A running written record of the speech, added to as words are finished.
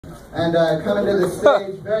And coming to the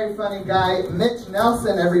stage, very funny guy, Mitch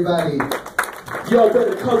Nelson, everybody. Y'all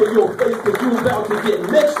better cover your face because you're about to get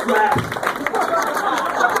Mitch slapped.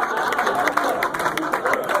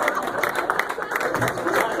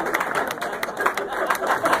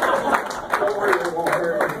 Don't worry, it won't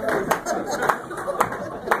hurt.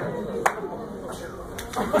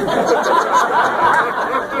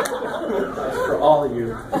 That's for all of you.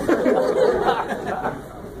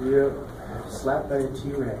 Yep. Slapped by a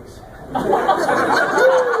T-Rex.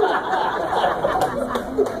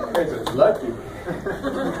 Guys are lucky.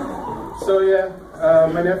 So yeah,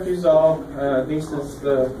 my nephews all, nieces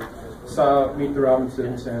saw Meet the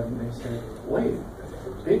Robinsons and they said, wait,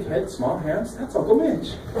 big head, small hands? That's Uncle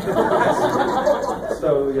Mitch.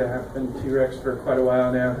 So yeah, I've been T-Rex for quite a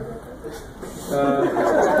while now.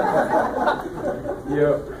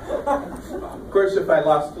 Yep. Of course, if I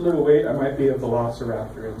lost a little weight, I might be a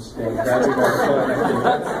velociraptor instead. That'd be more fun, I think.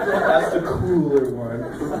 That's the cooler one.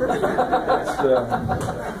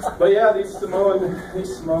 But yeah, these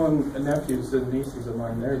Samoan nephews and nieces of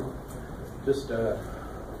mine, they're just a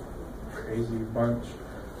crazy bunch.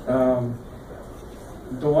 One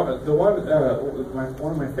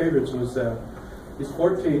of my favorites was he's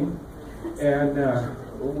 14, and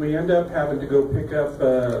we end up having to go pick up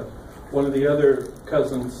one of the other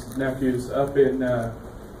cousins' nephews up in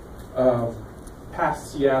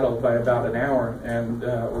past Seattle by about an hour, and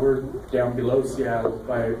we're down below Seattle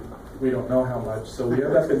by we don't know how much. So we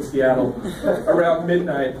end up in Seattle around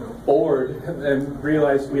midnight, bored, and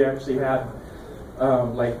realized we actually had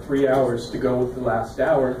like 3 hours to go with the last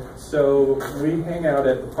hour. So we hang out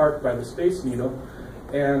at the park by the Space Needle,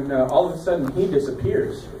 and all of a sudden he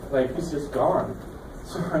disappears. Like he's just gone.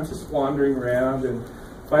 So I'm just wandering around, and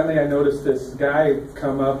finally I noticed this guy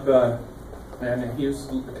come up, and he was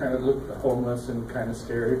kind of looked homeless and kind of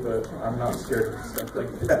scary, but I'm not scared of stuff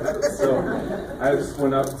like that. So I just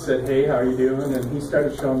went up and said, hey, how are you doing? And he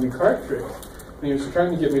started showing me card tricks. And he was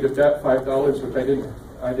trying to get me to bet $5, which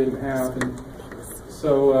I didn't have. And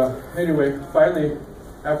so anyway, finally,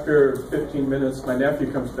 after 15 minutes, my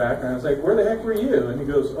nephew comes back, and I was like, where the heck were you? And he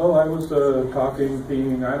goes, oh, I was talking,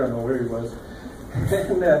 peeing, I don't know where he was.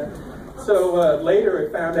 And so later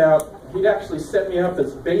I found out he'd actually set me up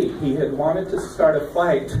as bait. He had wanted to start a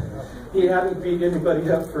fight. He hadn't beat anybody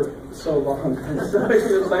up for so long. And so he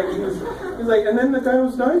was like, and then the guy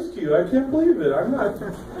was nice to you. I can't believe it. I'm not.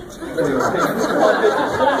 Anyway,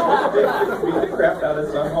 beat the crap out of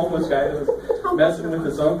some homeless guy that was messing with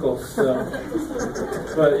his uncle. So,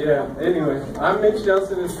 but yeah, anyway, I'm Mitch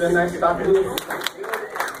Nelson. It's been nice talking to you.